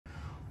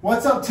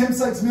What's up, Tim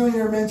Sykes,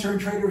 millionaire mentor and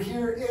trader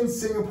here in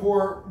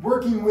Singapore,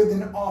 working with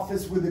an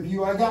office with a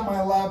view. I got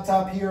my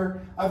laptop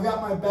here, I've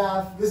got my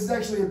bath. This is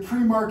actually a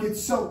pre-market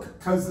soak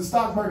because the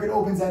stock market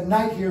opens at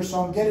night here,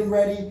 so I'm getting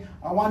ready.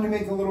 I wanted to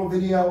make a little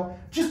video,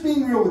 just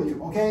being real with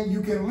you, okay? You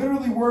can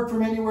literally work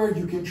from anywhere,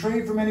 you can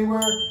trade from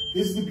anywhere.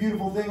 This is the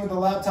beautiful thing with the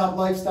laptop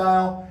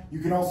lifestyle. You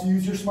can also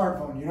use your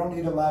smartphone, you don't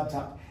need a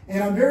laptop.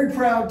 And I'm very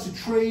proud to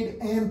trade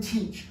and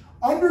teach.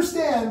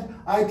 Understand,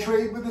 I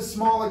trade with a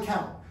small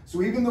account.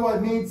 So even though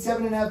I've made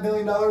 $7.5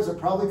 million, I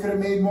probably could have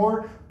made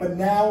more, but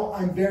now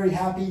I'm very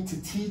happy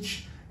to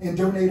teach and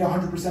donate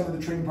 100% of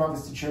the trading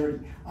profits to charity.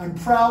 I'm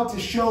proud to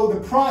show the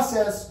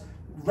process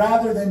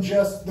rather than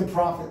just the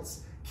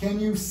profits.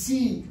 Can you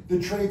see the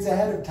trades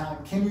ahead of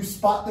time? Can you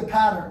spot the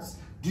patterns?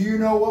 Do you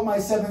know what my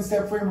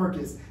 7-step framework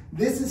is?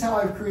 This is how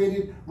I've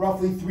created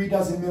roughly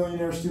 36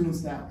 millionaire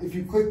students now. If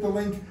you click the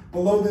link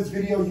below this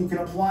video, you can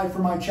apply for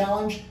my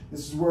challenge.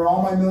 This is where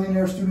all my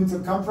millionaire students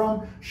have come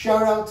from.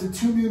 Shout out to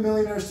 2 new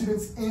millionaire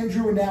students,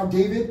 Andrew and now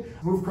David,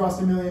 who have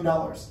crossed $1 million.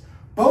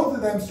 Both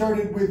of them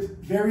started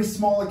with very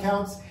small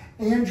accounts.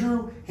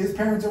 Andrew, his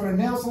parents owned a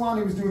nail salon.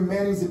 He was doing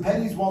manis and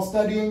pedis while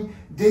studying.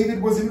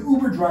 David was an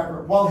Uber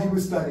driver while he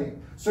was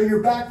studying. So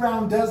your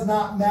background does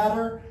not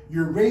matter.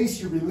 Your race,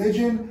 your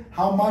religion,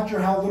 how much or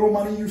how little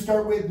money you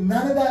start with,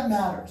 none of that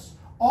matters.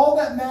 All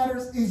that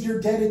matters is your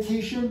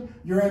dedication,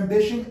 your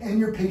ambition, and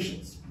your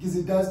patience, because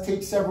it does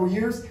take several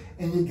years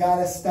and you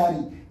gotta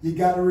study. You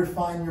gotta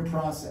refine your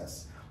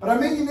process. But I'm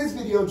making this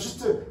video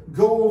just to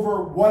go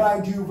over what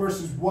I do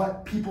versus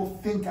what people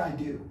think I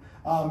do.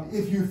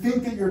 If you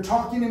think that you're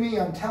talking to me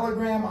on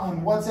Telegram,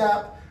 on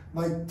WhatsApp,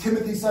 like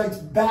Timothy Sykes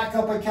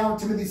backup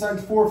account, Timothy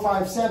Sykes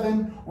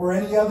 457, or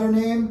any other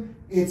name,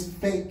 it's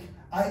fake.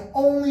 I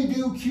only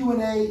do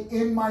Q&A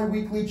in my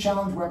weekly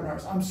challenge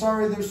webinars. I'm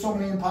sorry there's so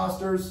many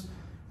imposters.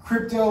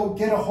 Crypto,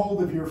 get a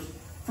hold of your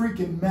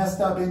freaking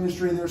messed up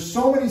industry. There's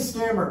so many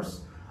scammers.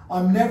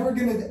 I'm never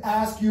gonna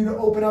ask you to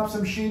open up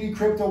some shady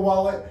crypto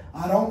wallet.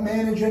 I don't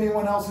manage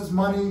anyone else's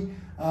money.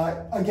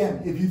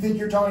 Again, if you think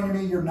you're talking to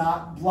me, you're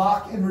not.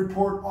 Block and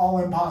report all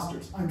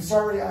imposters. I'm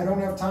sorry, I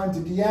don't have time to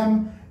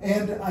DM,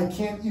 and I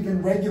can't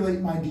even regulate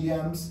my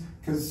DMs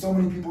because so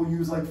many people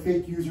use like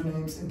fake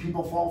usernames and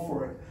people fall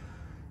for it.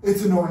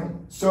 It's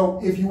annoying.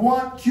 So if you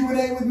want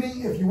Q&A with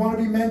me, if you want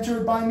to be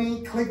mentored by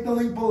me, click the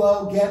link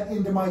below, get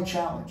into my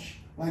challenge.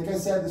 Like I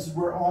said, this is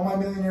where all my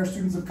millionaire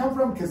students have come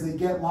from because they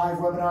get live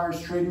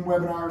webinars, trading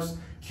webinars,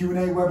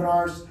 Q&A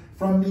webinars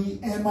from me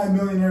and my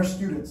millionaire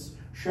students.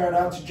 Shout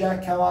out to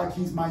Jack Kellogg.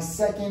 He's my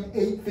second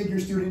 8-figure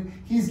student.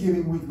 He's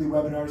giving weekly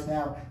webinars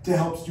now to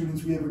help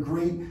students. We have a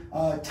great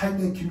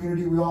tight-knit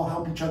community. We all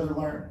help each other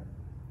learn.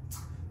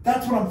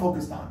 That's what I'm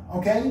focused on,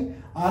 okay?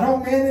 I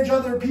don't manage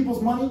other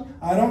people's money.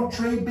 I don't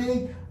trade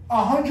big.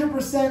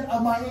 100%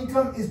 of my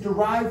income is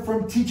derived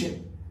from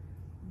teaching.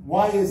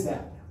 Why is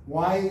that?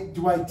 Why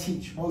do I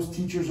teach? Most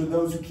teachers are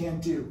those who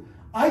can't do.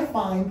 I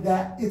find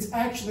that it's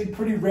actually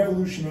pretty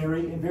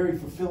revolutionary and very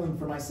fulfilling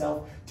for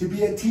myself to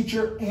be a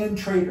teacher and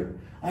trader.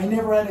 I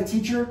never had a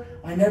teacher.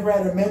 I never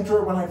had a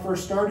mentor when I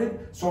first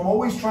started. So I'm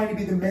always trying to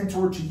be the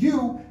mentor to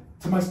you,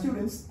 to my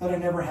students, that I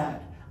never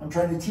had. I'm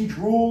trying to teach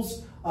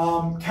rules,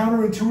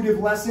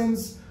 counterintuitive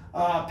lessons,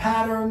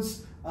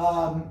 patterns,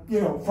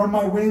 from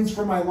my wins,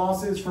 from my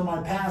losses, from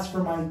my past,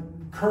 from my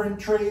current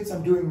trades.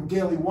 I'm doing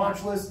daily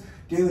watch lists,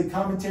 daily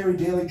commentary,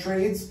 daily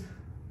trades.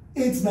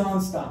 It's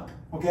nonstop,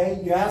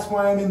 okay? You ask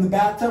why I'm in the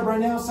bathtub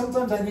right now.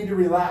 Sometimes I need to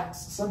relax.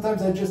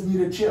 Sometimes I just need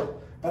to chill.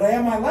 But I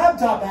have my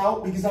laptop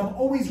out because I'm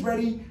always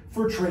ready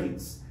for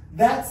trades.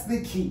 That's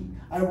the key.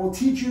 I will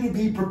teach you to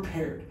be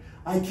prepared.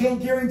 I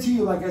can't guarantee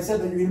you, like I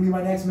said, that you're gonna be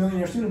my next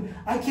millionaire student.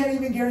 I can't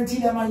even guarantee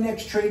that my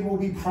next trade will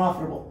be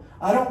profitable.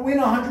 I don't win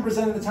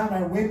 100% of the time.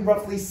 I win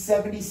roughly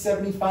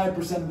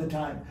 70-75% of the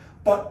time.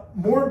 But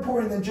more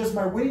important than just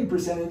my winning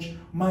percentage,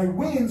 my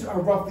wins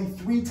are roughly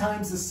 3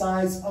 times the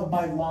size of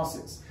my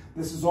losses.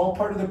 This is all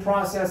part of the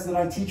process that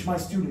I teach my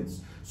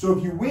students. So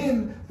if you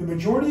win the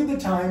majority of the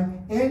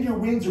time and your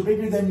wins are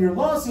bigger than your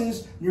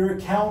losses, your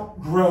account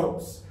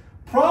grows.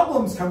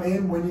 Problems come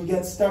in when you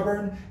get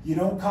stubborn, you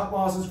don't cut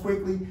losses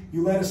quickly,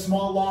 you let a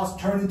small loss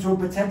turn into a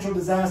potential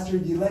disaster,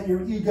 you let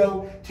your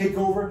ego take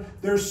over.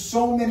 There's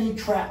so many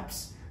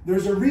traps.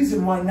 There's a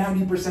reason why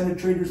 90% of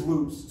traders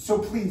lose. So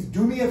please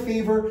do me a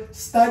favor,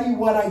 study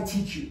what I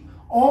teach you.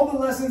 All the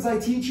lessons I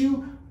teach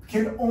you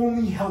can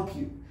only help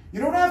you. You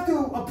don't have to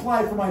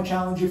apply for my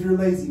challenge if you're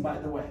lazy, by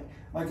the way.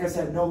 Like I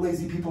said, no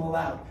lazy people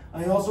allowed.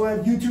 I also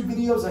have YouTube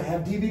videos, I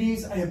have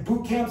DVDs, I have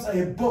boot camps, I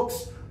have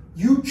books.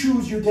 You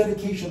choose your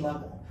dedication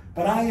level,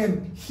 but I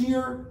am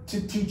here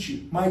to teach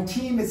you. My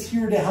team is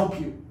here to help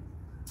you.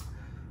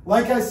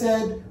 Like I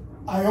said,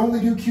 I only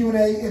do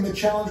Q&A in the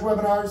challenge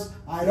webinars.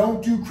 I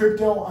don't do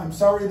crypto. I'm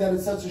sorry that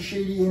it's such a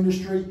shady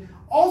industry.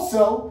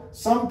 Also,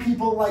 some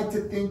people like to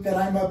think that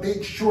I'm a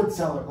big short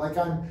seller, like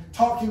I'm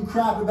talking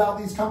crap about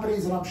these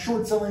companies and I'm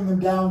short selling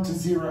them down to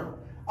zero.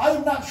 I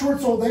have not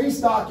short sold any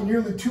stock in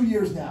nearly 2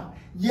 years now.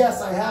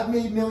 Yes, I have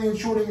made millions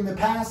shorting in the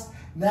past.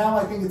 Now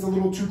I think it's a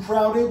little too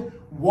crowded.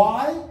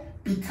 Why?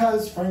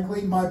 because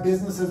frankly, my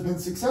business has been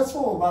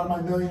successful. A lot of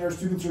my millionaire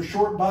students are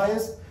short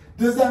biased.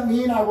 Does that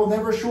mean I will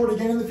never short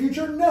again in the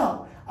future?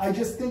 No. I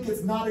just think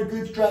it's not a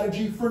good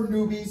strategy for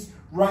newbies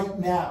right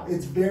now.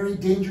 It's very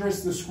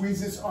dangerous. The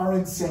squeezes are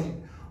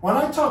insane. When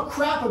I talk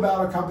crap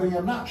about a company,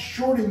 I'm not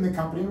shorting the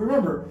company.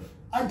 Remember,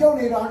 I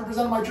donate 100%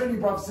 of my trading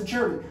profits to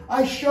charity.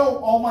 I show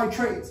all my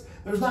trades.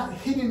 There's not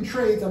hidden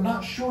trades. I'm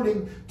not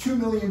shorting 2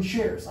 million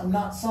shares. I'm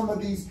not some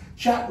of these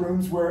chat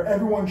rooms where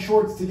everyone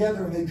shorts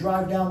together and they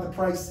drive down the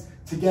price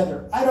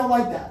together. I don't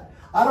like that.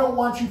 I don't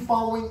want you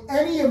following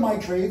any of my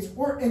trades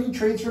or any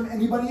trades from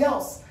anybody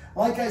else.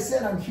 Like I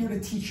said, I'm here to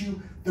teach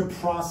you the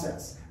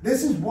process.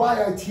 This is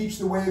why I teach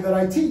the way that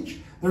I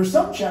teach. There's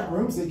some chat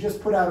rooms, they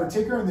just put out a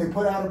ticker and they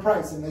put out a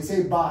price and they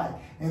say buy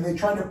and they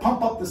try to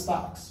pump up the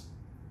stocks.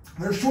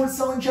 There's short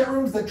selling chat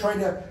rooms that try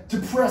to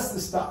depress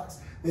the stocks.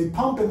 They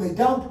pump and they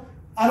dump.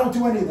 I don't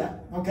do any of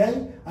that,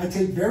 okay? I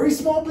take very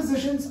small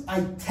positions.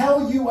 I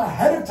tell you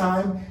ahead of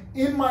time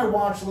in my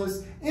watch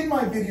list, in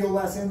my video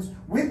lessons,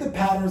 with the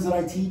patterns that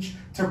I teach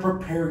to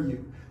prepare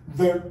you.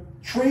 The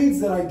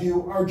trades that I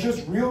do are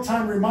just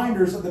real-time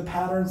reminders of the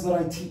patterns that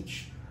I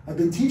teach. I've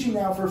been teaching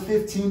now for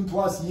 15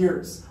 plus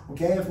years,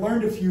 okay? I've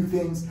learned a few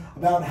things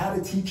about how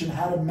to teach and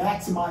how to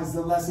maximize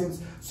the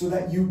lessons so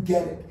that you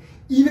get it,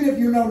 even if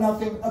you know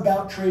nothing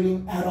about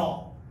trading at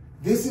all.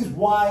 This is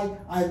why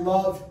I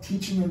love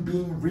teaching and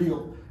being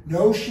real.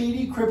 No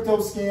shady crypto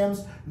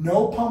scams,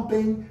 no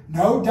pumping,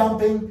 no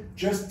dumping,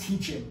 just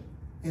teaching.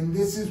 And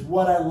this is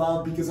what I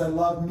love because I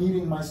love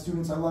meeting my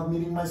students. I love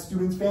meeting my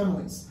students'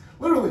 families.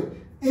 Literally,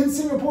 in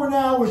Singapore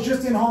now, was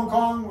just in Hong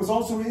Kong, was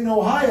also in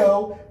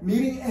Ohio,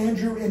 meeting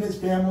Andrew and his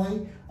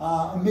family.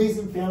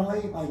 Amazing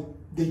family, like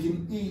they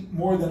can eat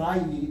more than I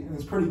eat, and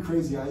it's pretty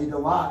crazy. I eat a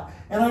lot.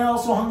 And I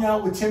also hung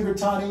out with Tim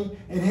Grattani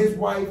and his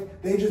wife.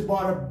 They just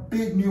bought a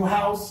big new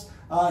house.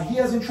 He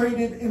hasn't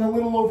traded in a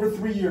little over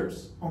 3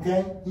 years,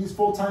 okay? He's a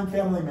full-time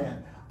family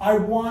man. I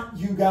want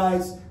you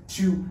guys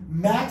to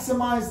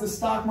maximize the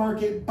stock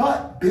market,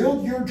 but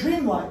build your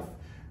dream life.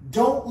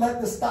 Don't let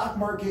the stock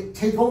market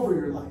take over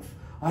your life.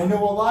 I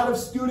know a lot of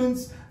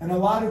students and a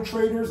lot of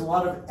traders, a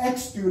lot of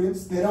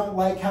ex-students, they don't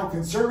like how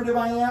conservative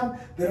I am.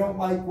 They don't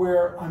like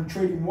where I'm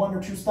trading 1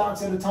 or 2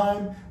 stocks at a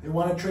time. They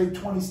want to trade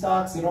 20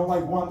 stocks. They don't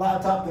like one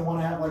laptop. They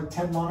want to have like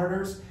 10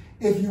 monitors.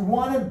 If you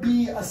want to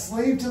be a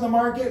slave to the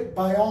market,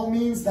 by all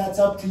means, that's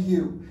up to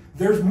you.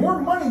 There's more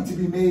money to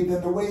be made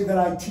than the way that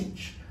I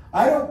teach.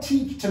 I don't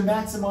teach to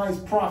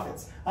maximize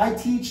profits. I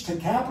teach to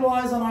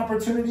capitalize on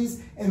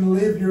opportunities and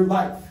live your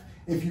life.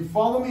 If you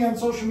follow me on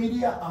social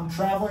media, I'm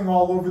traveling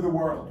all over the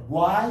world.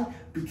 Why?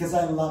 Because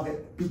I love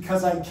it.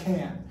 Because I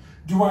can.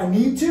 Do I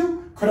need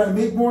to? Could I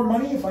make more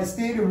money if I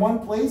stayed in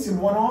one place,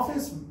 in one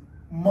office?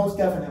 Most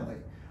definitely.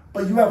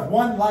 But you have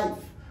one life.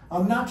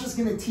 I'm not just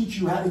going to teach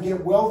you how to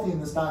get wealthy in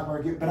the stock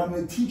market, but I'm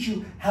going to teach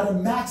you how to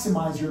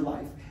maximize your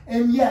life.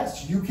 And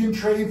yes, you can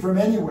trade from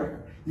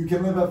anywhere. You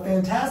can live a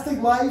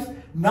fantastic life,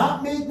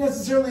 not make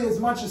necessarily as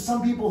much as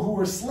some people who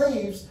are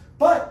slaves,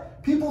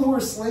 but people who are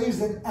slaves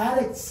and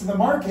addicts to the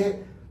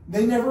market,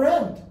 they never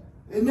end.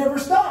 It never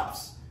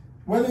stops.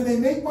 Whether they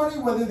make money,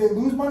 whether they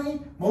lose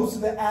money, most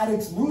of the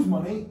addicts lose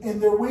money,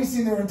 and they're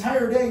wasting their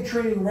entire day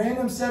trading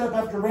random setup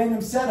after random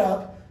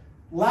setup.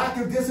 Lack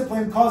of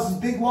discipline causes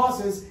big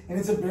losses, and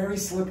it's a very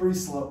slippery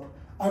slope.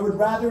 I would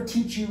rather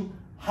teach you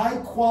high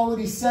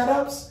quality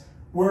setups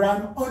where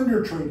I'm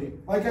under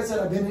trading. Like I said,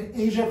 I've been in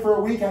Asia for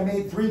a week. I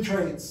made 3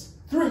 trades.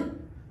 3.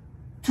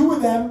 2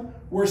 of them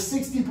were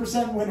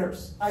 60%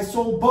 winners. I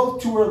sold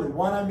both too early.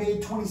 One I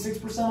made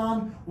 26%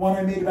 on, one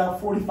I made about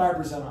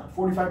 45% on.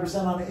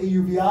 45% on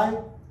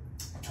AUVI,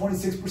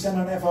 26%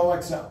 on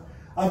FOXO.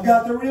 I've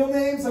got the real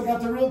names, I've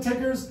got the real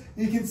tickers.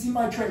 You can see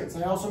my trades.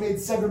 I also made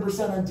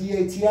 7% on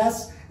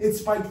DATS. It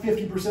spiked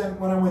 50%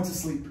 when I went to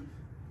sleep.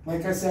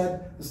 Like I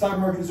said, the stock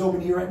market is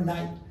open here at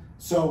night.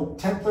 So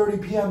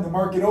 10:30 p.m. the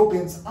market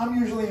opens. I'm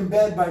usually in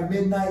bed by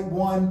midnight,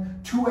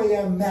 2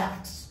 a.m.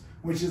 max,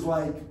 which is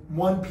like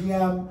 1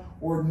 p.m.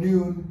 or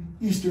noon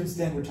Eastern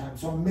Standard Time.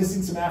 So I'm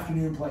missing some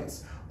afternoon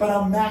plays. But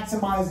I'm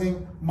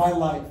maximizing my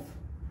life.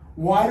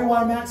 Why do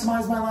I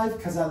maximize my life?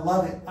 Because I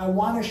love it. I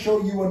want to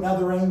show you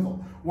another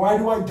angle. Why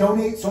do I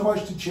donate so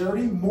much to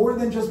charity, more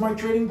than just my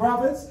trading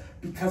profits?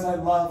 Because I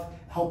love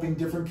helping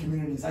different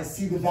communities. I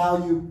see the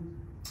value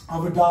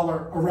of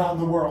 $1 around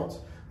the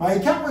world. My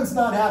accountant's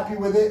not happy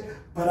with it,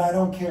 but I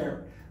don't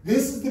care.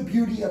 This is the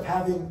beauty of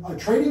having a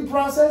trading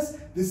process.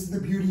 This is the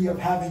beauty of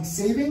having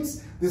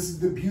savings. This is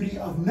the beauty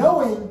of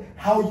knowing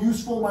how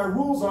useful my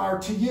rules are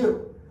to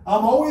you.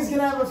 I'm always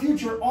going to have a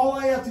future. All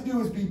I have to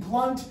do is be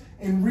blunt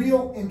and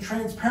real and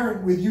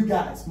transparent with you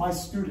guys, my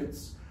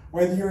students.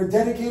 Whether you're a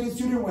dedicated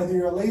student, whether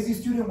you're a lazy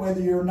student, whether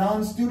you're a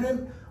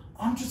non-student,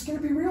 I'm just going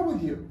to be real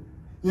with you.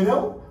 You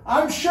know,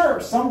 I'm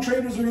sure some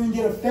traders are going to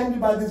get offended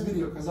by this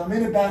video because I'm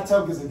in a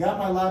bathtub, because I got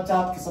my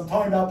laptop, because I'm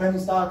talking about penny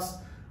stocks.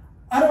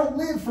 I don't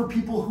live for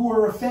people who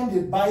are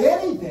offended by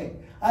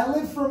anything. I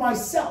live for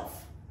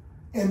myself.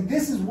 And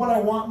this is what I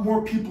want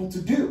more people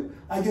to do.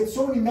 I get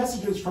so many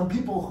messages from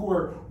people who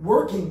are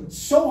working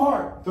so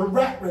hard, the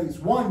rat race,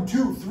 1,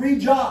 2, 3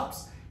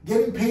 jobs,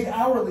 getting paid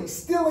hourly,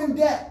 still in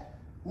debt,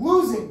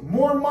 losing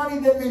more money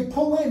than they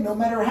pull in no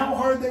matter how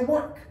hard they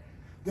work.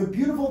 The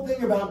beautiful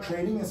thing about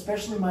trading,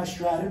 especially my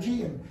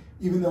strategy, and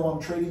even though I'm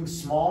trading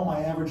small, my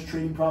average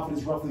trading profit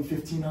is roughly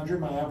 $1,500,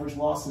 my average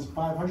loss is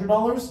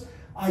 $500.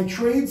 I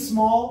trade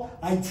small,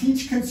 I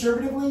teach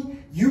conservatively,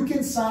 you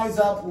can size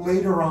up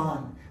later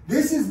on.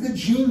 This is the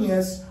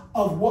genius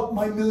of what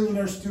my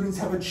millionaire students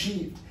have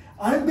achieved.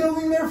 I'm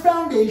building their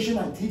foundation.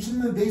 I teach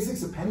them the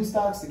basics of penny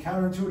stocks, the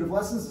counterintuitive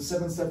lessons, the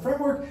 7-step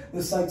framework,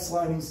 the Sykes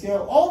sliding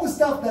scale, all the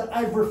stuff that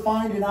I've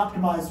refined and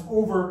optimized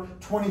over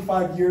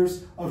 25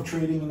 years of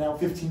trading and now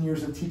 15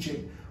 years of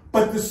teaching.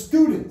 But the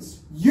students,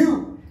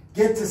 you,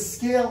 get to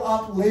scale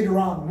up later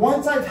on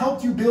once I've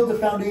helped you build a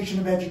foundation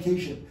of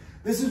education.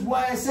 This is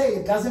why I say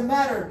it doesn't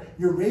matter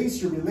your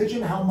race, your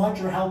religion, how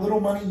much or how little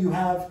money you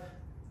have.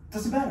 It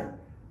doesn't matter.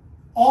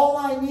 All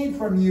I need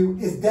from you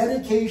is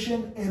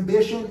dedication,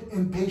 ambition,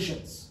 and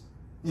patience.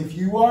 If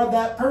you are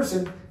that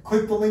person,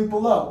 click the link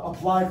below.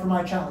 Apply for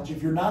my challenge.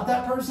 If you're not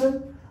that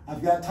person,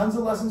 I've got tons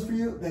of lessons for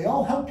you. They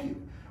all help you.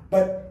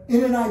 But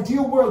in an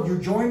ideal world, you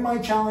join my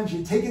challenge,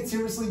 you take it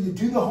seriously, you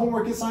do the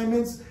homework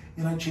assignments,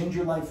 and I change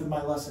your life with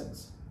my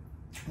lessons.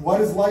 What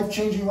does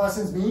life-changing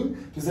lessons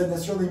mean? Does that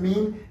necessarily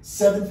mean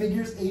 7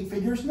 figures, 8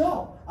 figures?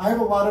 No. I have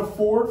a lot of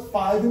 4,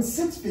 5, and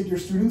 6-figure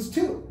students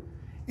too.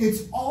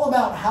 It's all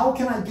about how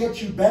can I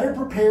get you better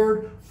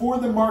prepared for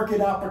the market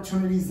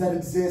opportunities that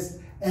exist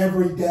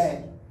every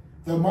day.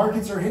 The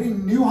markets are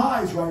hitting new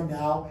highs right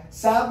now.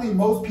 Sadly,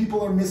 most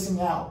people are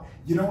missing out.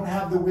 You don't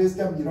have the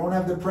wisdom, you don't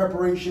have the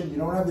preparation, you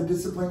don't have the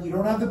discipline, you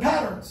don't have the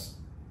patterns.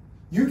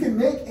 You can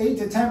make 8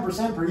 to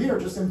 10% per year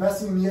just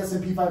investing in the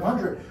S&P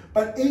 500,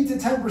 but 8 to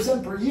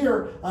 10% per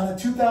year on a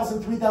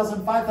 $2,000,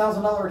 $3,000,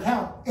 $5,000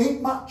 account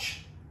ain't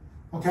much,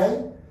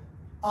 okay?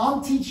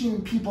 I'm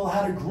teaching people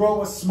how to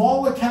grow a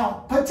small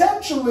account,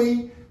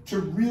 potentially, to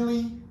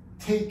really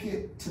take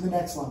it to the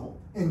next level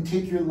and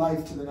take your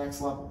life to the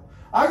next level.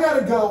 I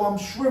gotta go, I'm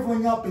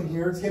shriveling up in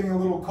here, it's getting a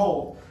little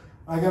cold.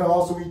 I gotta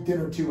also eat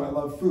dinner too, I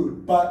love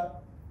food,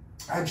 but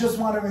I just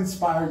want to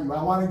inspire you.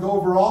 I want to go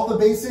over all the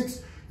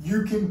basics.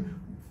 You can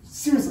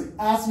seriously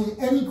ask me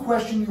any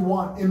question you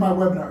want in my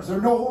webinars.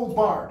 They're no holds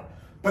barred.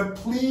 But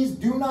please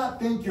do not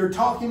think you're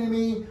talking to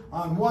me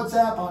on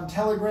WhatsApp, on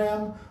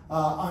Telegram,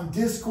 on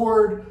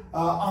Discord,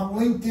 on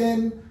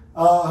LinkedIn,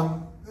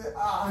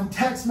 on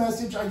text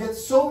message. I get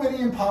so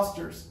many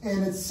imposters,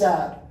 and it's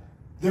sad.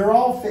 They're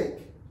all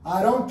fake.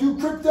 I don't do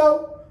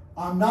crypto.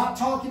 I'm not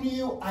talking to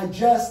you. I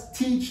just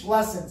teach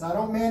lessons. I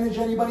don't manage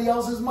anybody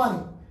else's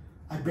money.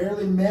 I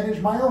barely manage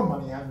my own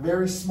money. I have a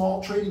very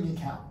small trading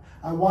account.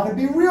 I want to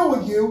be real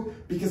with you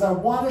because I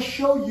want to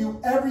show you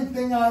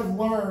everything I've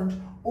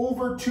learned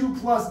over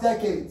 2+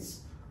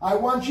 decades. I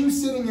want you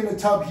sitting in a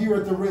tub here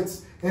at the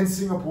Ritz in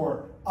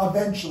Singapore,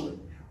 eventually.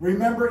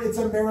 Remember, it's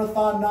a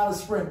marathon, not a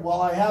sprint.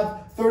 While I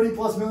have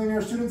 30+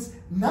 millionaire students,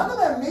 none of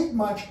them make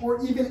much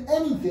or even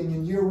anything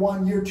in year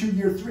 1, year 2,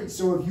 year 3.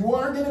 So if you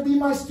are going to be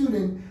my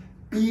student,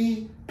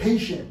 be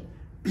patient,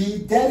 be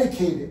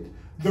dedicated.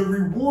 The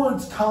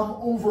rewards come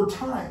over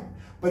time.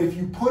 But if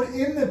you put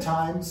in the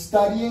time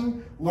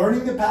studying,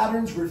 learning the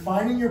patterns,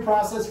 refining your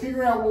process,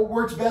 figuring out what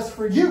works best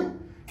for you,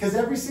 because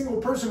every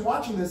single person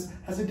watching this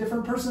has a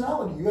different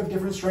personality. You have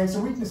different strengths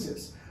and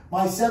weaknesses.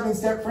 My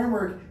 7-step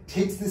framework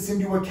takes this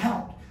into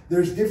account.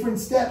 There's different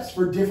steps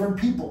for different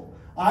people.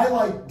 I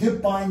like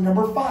dip buying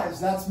number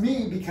 5s. That's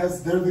me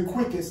because they're the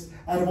quickest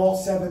out of all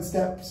 7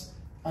 steps.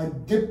 I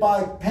dip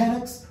buy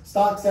panics,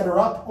 stocks that are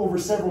up over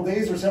several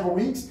days or several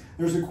weeks.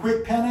 There's a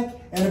quick panic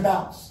and a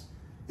bounce.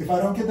 If I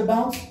don't get the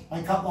bounce,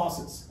 I cut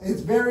losses.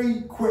 It's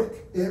very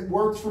quick. It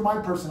works for my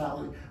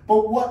personality.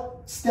 But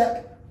what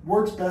step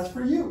works best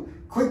for you?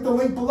 Click the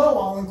link below.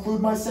 I'll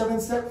include my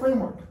 7-step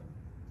framework.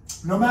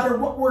 No matter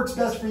what works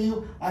best for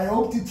you, I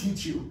hope to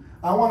teach you.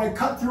 I want to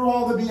cut through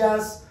all the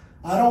BS.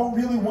 I don't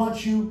really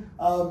want you,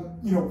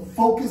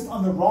 focused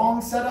on the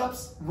wrong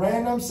setups,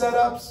 random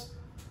setups,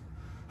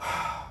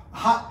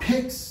 hot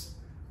picks.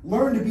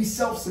 Learn to be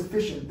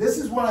self-sufficient. This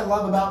is what I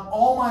love about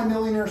all my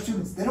millionaire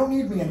students. They don't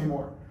need me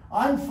anymore.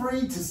 I'm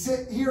free to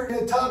sit here in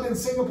a tub in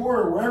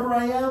Singapore or wherever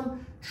I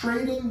am,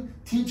 trading,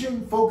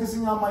 teaching,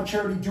 focusing on my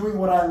charity, doing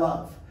what I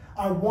love.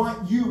 I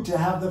want you to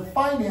have the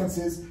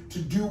finances to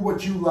do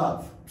what you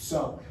love.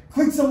 So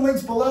click some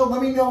links below.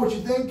 Let me know what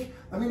you think.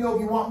 Let me know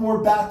if you want more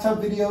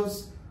bathtub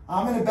videos.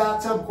 I'm in a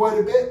bathtub quite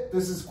a bit.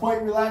 This is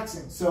quite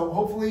relaxing. So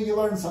hopefully you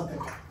learned something.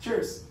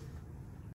 Cheers.